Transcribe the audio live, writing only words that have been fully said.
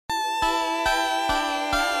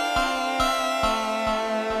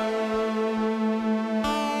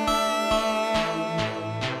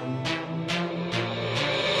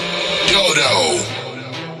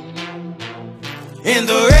In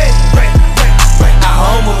the raid, I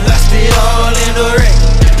almost lost it all in the raid.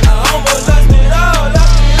 I almost lost it all,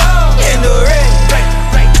 in the raid.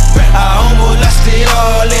 I almost lost it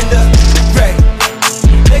all in the raid.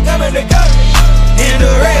 They coming, in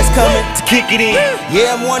the raid. Coming to kick it in.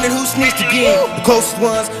 Yeah, I'm wondering who snitched again. The closest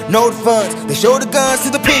ones know the funds. They show the guns to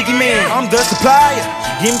the piggy man. I'm the supplier,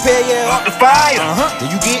 getting paid, yeah, off the fire. Then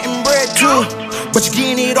you getting bread too, but you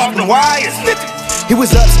getting it off the wires. He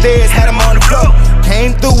was upstairs, had him on the floor.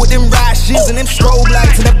 Came through with them ride shoes and them strobe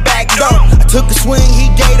lights in the back door. I took a swing, he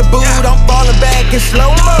gave the boot. I'm falling back in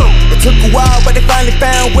slow-mo. It took a while, but they finally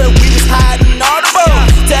found where we was hiding all the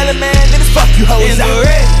boats. Tell him, man, then it's fuck you hoes. In the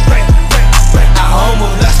raid, I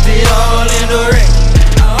almost lost it all in the raid.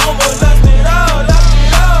 I almost lost it all,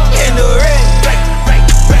 in the raid.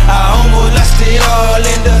 I almost lost it all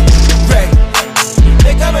in the raid.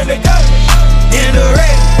 They coming, in the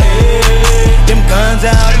raid. Them guns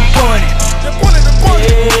out and pointed.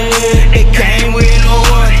 It came with no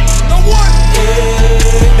warning.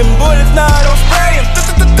 Them bullets now don't spray 'em.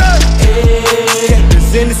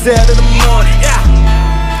 It's in the cell of the morning.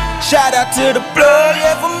 Shout out to the plug,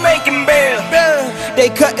 yeah, for making bail. They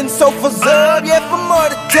cutting sofas up, yeah, for more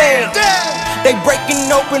to tell. They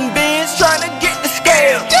breaking open bins, trying to get the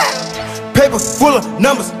scale. Paper full of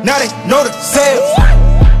numbers, now they know the sales.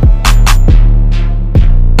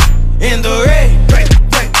 In the raid,